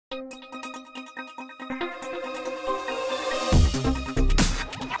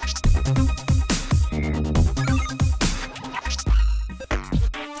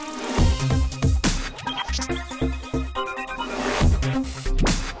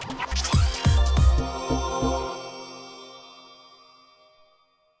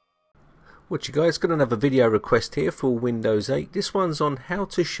What you guys, got another video request here for Windows 8. This one's on how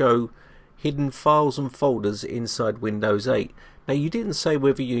to show hidden files and folders inside Windows 8. Now, you didn't say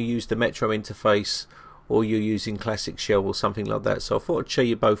whether you use the Metro interface or you're using Classic Shell or something like that, so I thought I'd show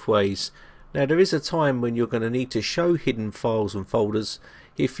you both ways. Now, there is a time when you're going to need to show hidden files and folders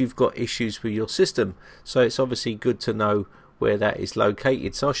if you've got issues with your system, so it's obviously good to know where that is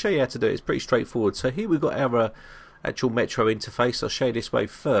located. So I'll show you how to do it. It's pretty straightforward. So here we've got our actual Metro interface. I'll show you this way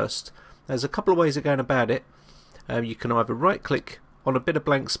first. There's a couple of ways of going about it. You can either right click on a bit of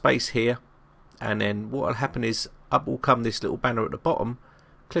blank space here, and then what will happen is up will come this little banner at the bottom.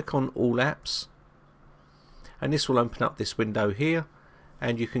 Click on all apps, and this will open up this window here,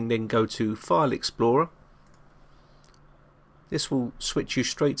 and you can then go to File Explorer. This will switch you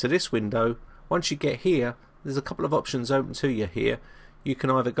straight to this window. Once you get here, there's a couple of options open to you here. You can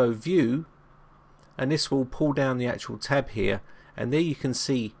either go View, and this will pull down the actual tab here, and there you can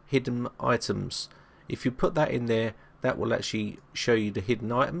see hidden items. If you put that in there, that will actually show you the hidden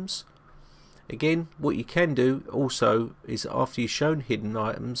items. Again, what you can do also is after you've shown hidden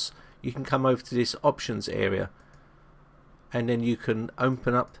items, you can come over to this options area, and then you can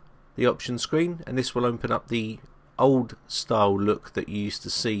open up the option screen, and this will open up the old style look that you used to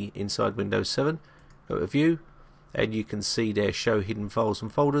see inside Windows 7. Go to View, and you can see there show hidden files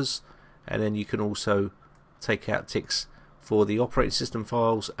and folders, and then you can also take out ticks for the operating system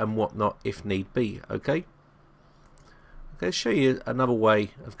files and whatnot if need be. Okay, I'll show you another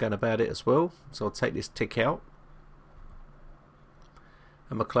way of going about it as well. So I'll take this tick out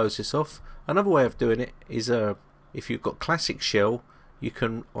and I'll close this off. Another way of doing it is if you've got Classic Shell, you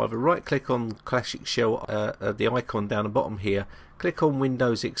can either right click on Classic Shell, the icon down the bottom here, click on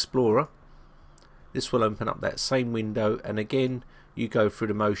Windows Explorer. This will open up that same window, and again you go through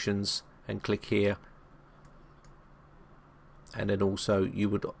the motions and click here, and then also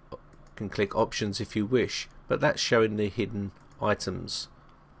you can click options if you wish, but that's showing the hidden items.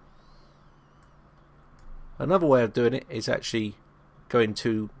 Another way of doing it is actually going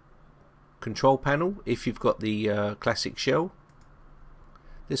to Control Panel if you've got the Classic Shell.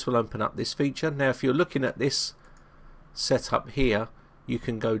 This will open up this feature. Now, if you're looking at this setup here, you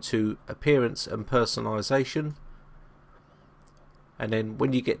can go to Appearance and Personalization, and then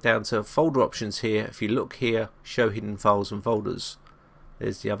when you get down to folder options here, if you look here, show hidden files and folders.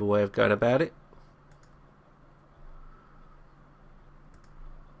 There's the other way of going about it.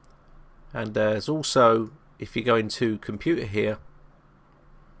 And there's also, if you go into computer here,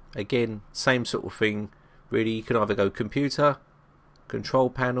 again same sort of thing really. You can either go Computer, Control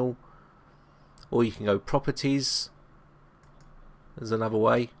Panel, or you can go Properties. There's another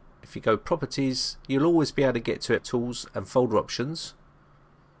way. If you go Properties, you'll always be able to get to it, Tools and Folder Options,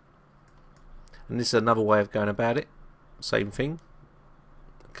 and this is another way of going about it. Same thing.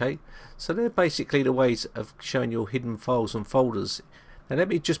 Okay, so they're basically the ways of showing your hidden files and folders. Now let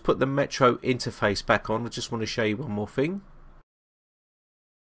me just put the Metro interface back on. I just want to show you one more thing.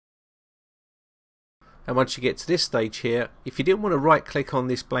 And once you get to this stage here, if you didn't want to right click on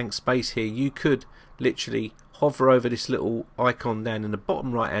this blank space here, you could literally hover over this little icon down in the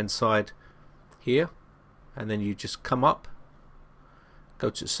bottom right hand side here, and then you just come up, go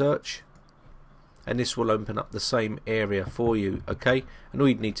to Search, and this will open up the same area for you. Okay, and all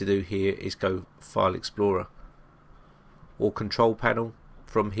you need to do here is go File Explorer or Control Panel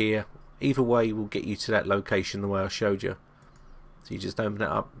from here. Either way will get you to that location the way I showed you. So you just open it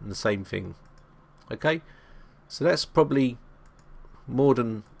up and the same thing. Okay, so that's probably more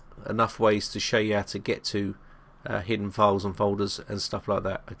than enough ways to show you how to get to hidden files and folders and stuff like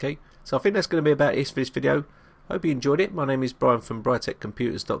that. Okay, so I think that's going to be about it for this video. Hope you enjoyed it. My name is Brian from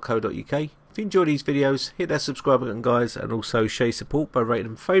briteccomputers.co.uk. If you enjoy these videos, hit that subscribe button, guys, and also show your support by rating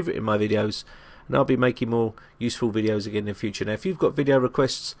and favoriting my videos, and I'll be making more useful videos again in the future. Now, if you've got video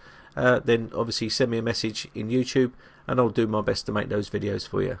requests, then obviously send me a message in YouTube, and I'll do my best to make those videos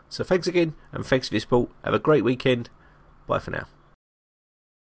for you. So thanks again, and thanks for your support. Have a great weekend. Bye for now.